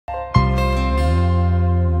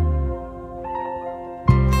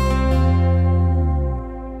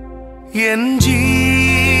N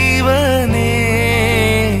ജീവനെ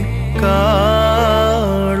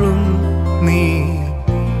കാളും നീ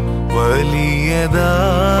വലിയതാണെനിക്ക്.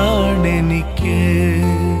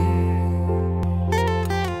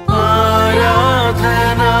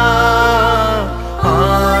 ആരാധന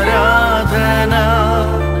ആരാധന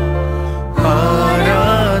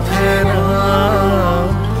ആരാധന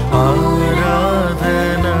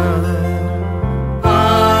ആരാധന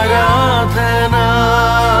ആരാധന ആരാധന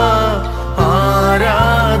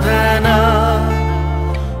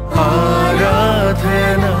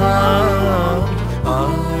ആരാധന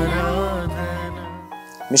ആരാധന.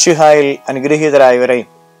 മിശിഹായിൽ അനുഗ്രഹീതരായവരെ,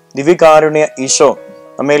 ദിവ്യകാരുണ്യ ഈശോ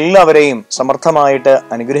നമ്മെല്ലാവരെയും സമർത്ഥമായിട്ട്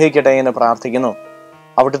അനുഗ്രഹിക്കട്ടെ എന്ന് പ്രാർത്ഥിക്കുന്നു.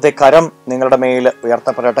 അവിടുത്തെ കരം നിങ്ങളുടെ മേൽ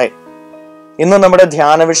ഉയർത്തപ്പെടട്ടെ. ഇന്ന് നമ്മുടെ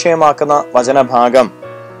ധ്യാന വിഷയമാക്കുന്ന വചനഭാഗം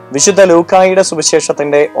വിശുദ്ധ ലൂക്കായുടെ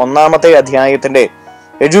സുവിശേഷത്തിന്റെ 1-ാമത്തെ അധ്യായത്തിന്റെ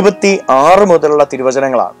 76 മുതലുള്ള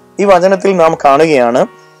തിരുവചനങ്ങളാണ്. ഈ വചനത്തിൽ നാം കാണുകയാണ്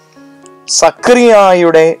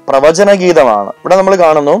സക്കറിയായുടെ പ്രവചനഗീതമാണ്. ഇവിടെ നമ്മൾ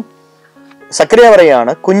കാണുന്നു, സക്കറിയ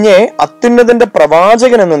പറയാണ്, കുഞ്ഞെ, അത്യുന്നതന്റെ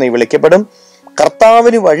പ്രവാചകൻ എന്ന് നീ വിളിക്കപ്പെടും.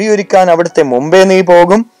 കർത്താവിന് വഴിയൊരുക്കാൻ അവിടുത്തെ മുമ്പേ നീ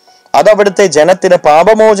പോകും. അതവിടുത്തെ ജനത്തിന്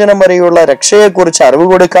പാപമോചനം വരെയുള്ള രക്ഷയെക്കുറിച്ച് അറിവ്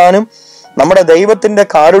കൊടുക്കാനും നമ്മുടെ ദൈവത്തിന്റെ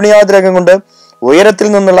കാരുണ്യാദ്രകം കൊണ്ട് ഉയരത്തിൽ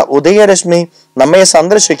നിന്നുള്ള ഉദയരശ്മി നമ്മെ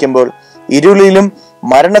സന്ദർശിക്കുമ്പോൾ ഇരുളിലും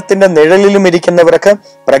മരണത്തിന്റെ നിഴലിലും ഇരിക്കുന്നവർക്ക്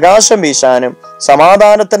പ്രകാശം വീശാനും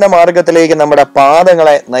സമാധാനത്തിന്റെ മാർഗത്തിലേക്ക് നമ്മുടെ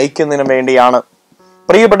പാദങ്ങളെ നയിക്കുന്നതിനും വേണ്ടിയാണ്.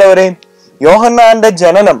 പ്രിയപ്പെട്ടവരെ, യോഹന്നാന്റെ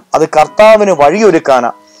ജനനം അത് കർത്താവിന് വഴിയൊരുക്കാനാ.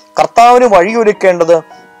 കർത്താവിന് വഴിയൊരുക്കേണ്ടത്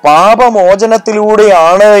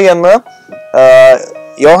പാപമോചനത്തിലൂടെയാണ് എന്ന്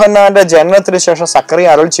യോഹന്നാന്റെ ജനനത്തിന് ശേഷം സക്കറിയ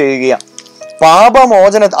അരുൾ ചെയ്യുകയാണ്.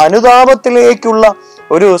 പാപമോചന അനുതാപത്തിലേക്കുള്ള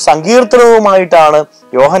ഒരു സങ്കീർത്തനവുമായിട്ടാണ്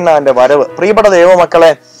യോഹന്നാന്റെ വരവ്. പ്രിയപ്പെട്ട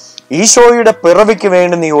ദൈവമക്കളെ, ഈശോയുടെ പിറവിക്ക്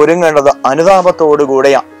വേണ്ടി നീ ഒരുങ്ങേണ്ടത്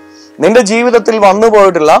അനുതാപത്തോടുകൂടെയാണ്. നിന്റെ ജീവിതത്തിൽ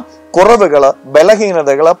വന്നുപോയിട്ടുള്ള കുറവുകള്,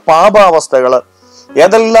 ബലഹീനതകള്, പാപാവസ്ഥകള്,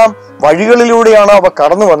 ഏതെല്ലാം വഴികളിലൂടെയാണോ അവ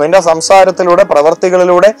കടന്നു വന്നത്, നിന്റെ സംസാരത്തിലൂടെ,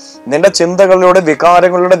 പ്രവർത്തികളിലൂടെ, നിന്റെ ചിന്തകളിലൂടെ,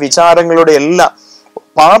 വികാരങ്ങളിലൂടെ, വിചാരങ്ങളിലൂടെ എല്ലാം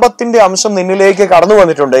പാപത്തിന്റെ അംശം നിന്നിലേക്ക് കടന്നു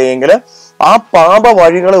വന്നിട്ടുണ്ട് എങ്കിൽ ആ പാപ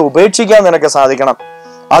വഴികളെ ഉപേക്ഷിക്കാൻ നിനക്ക് സാധിക്കണം.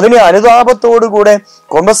 അതിനെ അനുതാപത്തോടുകൂടെ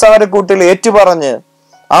കുമ്പസാരക്കൂട്ടിൽ ഏറ്റുപറഞ്ഞ്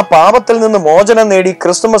ആ പാപത്തിൽ നിന്ന് മോചനം നേടി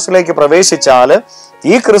ക്രിസ്തുമസിലേക്ക് പ്രവേശിച്ചാൽ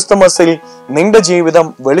ഈ ക്രിസ്തുമസിൽ നിന്റെ ജീവിതം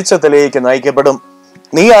വെളിച്ചത്തിലേക്ക് നയിക്കപ്പെടും.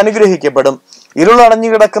 നീ അനുഗ്രഹിക്കപ്പെടും. ഇരുളടഞ്ഞു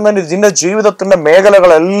കിടക്കുന്ന നിന്റെ ജീവിതത്തിന്റെ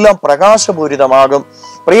മേഖലകളെല്ലാം പ്രകാശപൂരിതമാകും.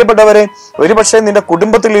 പ്രിയപ്പെട്ടവരെ, ഒരുപക്ഷെ നിന്റെ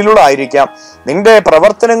കുടുംബത്തിൽ ഇരുളായിരിക്കാം, നിന്റെ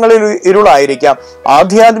പ്രവർത്തനങ്ങളിൽ ഇരുളായിരിക്കാം,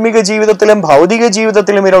 ആധ്യാത്മിക ജീവിതത്തിലും ഭൗതിക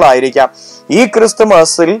ജീവിതത്തിലും ഇരുളായിരിക്കാം. ഈ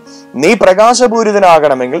ക്രിസ്തുമസിൽ നീ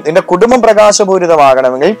പ്രകാശപൂരിതനാകണമെങ്കിൽ, നിന്റെ കുടുംബം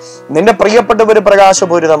പ്രകാശപൂരിതമാകണമെങ്കിൽ, നിന്റെ പ്രിയപ്പെട്ടവര്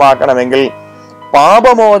പ്രകാശപൂരിതമാക്കണമെങ്കിൽ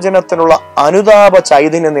പാപമോചനത്തിനുള്ള അനുതാപ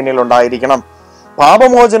ചൈതന്യം നിന്നിൽ ഉണ്ടായിരിക്കണം.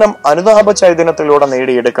 പാപമോചനം അനുതാപ ചൈതന്യത്തിലൂടെ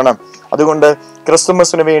നേടിയെടുക്കണം. അതുകൊണ്ട്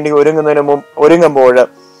ക്രിസ്തുമസിന് വേണ്ടി ഒരുങ്ങുമ്പോൾ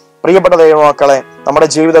പ്രിയപ്പെട്ട ദൈവമക്കളെ, നമ്മുടെ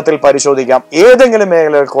ജീവിതത്തിൽ പരിശോധിക്കാം. ഏതെങ്കിലും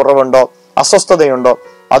മേഖലയിൽ കുറവുണ്ടോ, അസ്വസ്ഥതയുണ്ടോ,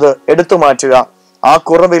 അത് എടുത്തു മാറ്റുക. ആ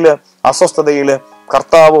കുറവില്, അസ്വസ്ഥതയില്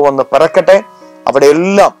കർത്താവ് വന്ന് പിറക്കട്ടെ. അവിടെ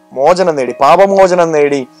എല്ലാം മോചനം നേടി, പാപമോചനം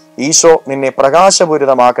നേടി ഈശോ നിന്നെ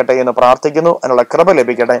പ്രകാശപൂരിതമാക്കട്ടെ എന്ന് പ്രാർത്ഥിക്കുന്നു. അതിനുള്ള കൃപ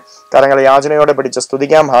ലഭിക്കട്ടെ. കരങ്ങളെ യാചനയോടെ പിടിച്ച്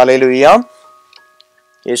സ്തുതിക്കാം. ഹല്ലേലൂയ,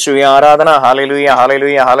 യേശുവേ ആരാധന. Hallelujah,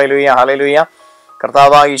 hallelujah, hallelujah, hallelujah.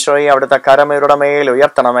 കർത്താവ് ഈശോയെ അവിടുത്തെ കരമയുടെ മേൽ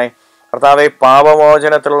ഉയർത്തണമേ. കർത്താവെ,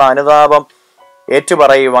 പാപമോചനത്തിലുള്ള അനുതാപം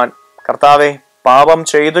ഏറ്റുപറയുവാൻ, കർത്താവെ, പാപം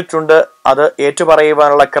ചെയ്തിട്ടുണ്ട് അത്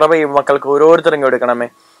ഏറ്റുപറയുവാനുള്ള കൃപയും മക്കൾക്ക് ഓരോരുത്തരും കൊടുക്കണമേ.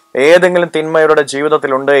 ഏതെങ്കിലും തിന്മ ഇവരുടെ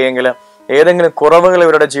ജീവിതത്തിലുണ്ട് എങ്കിൽ, ഏതെങ്കിലും കുറവുകൾ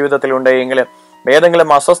ഇവരുടെ ജീവിതത്തിലുണ്ട് എങ്കിൽ, ഏതെങ്കിലും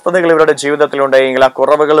അസ്വസ്ഥതകൾ ഇവരുടെ ജീവിതത്തിലുണ്ട് എങ്കിൽ ആ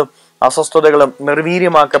കുറവുകളും അസ്വസ്ഥതകളും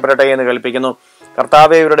നിർവീര്യമാക്കപ്പെടട്ടെ എന്ന് കൽപ്പിക്കുന്നു.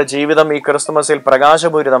 കർത്താവെ, ഇവരുടെ ജീവിതം ഈ ക്രിസ്തുമസിൽ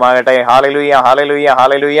പ്രകാശപൂരിതമാകട്ടെ. Hallelujah, hallelujah,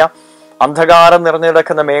 hallelujah. അന്ധകാരം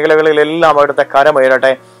നിറഞ്ഞിടക്കുന്ന മേഖലകളിലെല്ലാം അവിടുത്തെ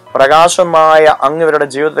കരമുയരട്ടെ. പ്രകാശമായ അങ്ങ് ഇവരുടെ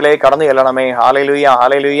ജീവിതത്തിലേക്ക് കടന്നു ചെല്ലണമേ. Hallelujah,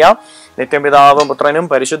 hallelujah. നിത്യപിതാവും പുത്രനും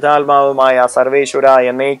പരിശുദ്ധാത്മാവുമായ സർവേശ്വര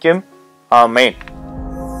എന്നേക്കും ആമേൻ.